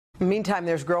Meantime,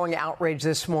 there's growing outrage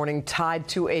this morning tied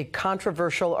to a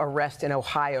controversial arrest in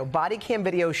Ohio. Body cam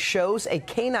video shows a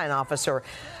canine officer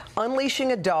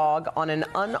unleashing a dog on an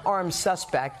unarmed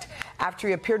suspect after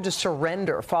he appeared to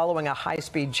surrender following a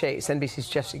high-speed chase. NBC's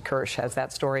Jesse Kirsch has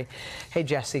that story. Hey,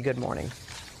 Jesse, good morning.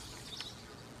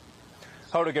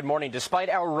 Hoda, good morning. Despite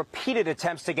our repeated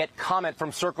attempts to get comment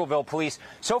from Circleville police,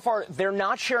 so far they're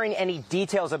not sharing any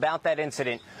details about that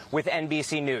incident with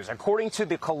NBC News. According to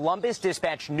the Columbus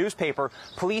Dispatch newspaper,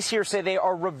 police here say they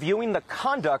are reviewing the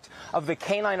conduct of the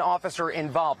canine officer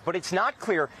involved, but it's not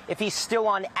clear if he's still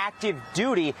on active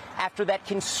duty after that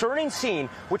concerning scene,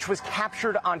 which was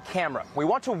captured on camera. We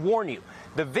want to warn you,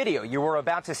 the video you were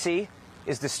about to see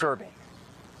is disturbing.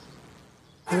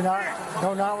 Do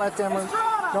not let them,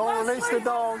 don't release the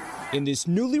dog. In this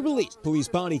newly released police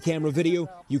body camera video,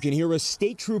 you can hear a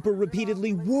state trooper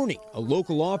repeatedly warning a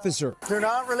local officer. Do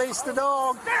not release the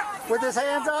dog with his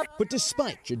hands up. But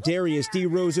despite Jadarius D.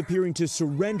 Rose appearing to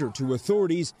surrender to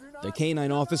authorities, the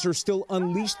canine officer still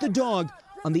unleashed the dog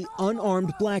on the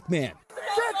unarmed black man.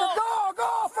 Get the dog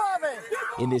off of him!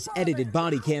 In this edited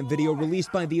body cam video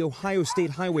released by the Ohio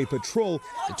State Highway Patrol,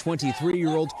 the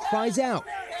 23-year-old cries out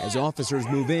as officers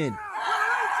move in.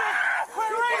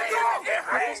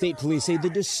 State police say the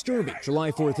disturbing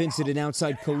July 4th incident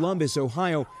outside Columbus,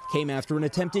 Ohio, came after an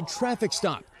attempted traffic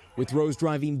stop, with Rose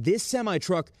driving this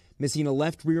semi-truck missing a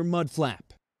left rear mud flap.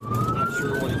 Not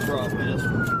sure what his problem is.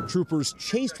 Troopers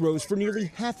chased Rose for nearly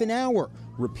half an hour,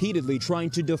 repeatedly trying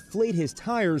to deflate his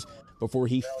tires before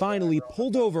he finally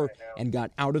pulled over and got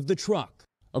out of the truck.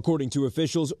 According to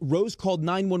officials, Rose called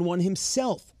 911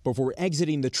 himself before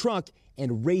exiting the truck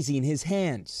and raising his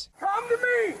hands. Come to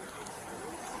me!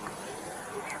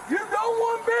 You don't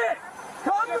one bit!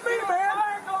 Come to me,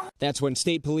 man! That's when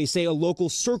state police say a local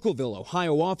Circleville,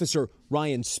 Ohio officer,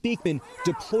 Ryan Speakman,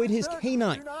 deployed his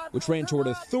canine, which ran toward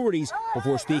authorities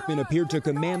before Speakman appeared to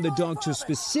command the dog to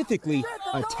specifically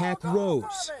attack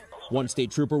Rose. One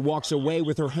state trooper walks away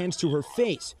with her hands to her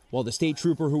face, while the state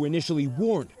trooper who initially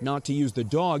warned not to use the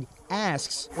dog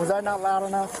asks, Was that not loud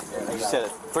enough? You said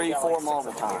it 3-4 more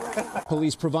times.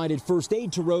 Police provided first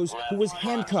aid to Rose, who was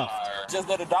handcuffed. Just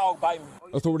let a dog bite me.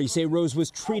 Authorities say Rose was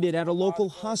treated at a local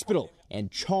hospital and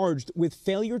charged with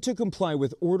failure to comply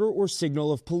with order or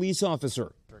signal of police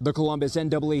officer. The Columbus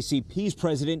NAACP's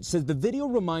president says the video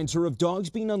reminds her of dogs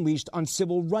being unleashed on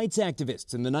civil rights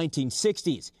activists in the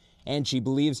 1960s. And she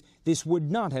believes this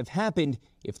would not have happened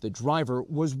if the driver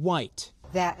was white.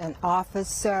 That an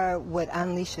officer would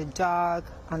unleash a dog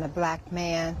on a black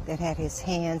man that had his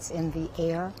hands in the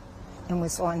air and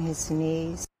was on his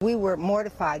knees. We were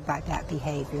mortified by that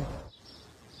behavior.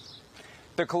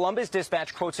 The Columbus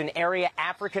Dispatch quotes an area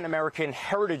African American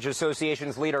Heritage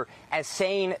Association's leader as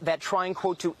saying that trying,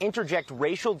 quote, to interject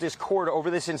racial discord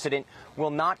over this incident will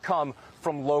not come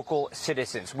from local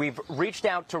citizens. We've reached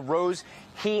out to Rose.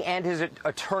 He and his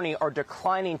attorney are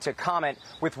declining to comment,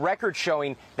 with records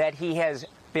showing that he has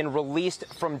been released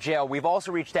from jail. We've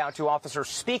also reached out to Officer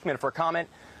Speakman for comment,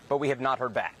 but we have not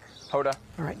heard back. Hoda?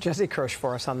 All right, Jesse Kirsch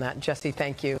for us on that. Jesse,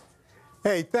 thank you.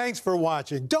 Hey, thanks for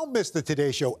watching. Don't miss the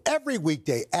Today Show every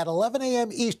weekday at 11 a.m.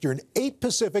 Eastern, 8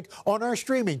 Pacific on our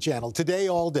streaming channel, Today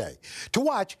All Day. To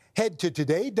watch, head to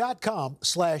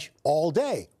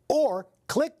today.com/allday or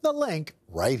click the link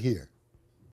right here.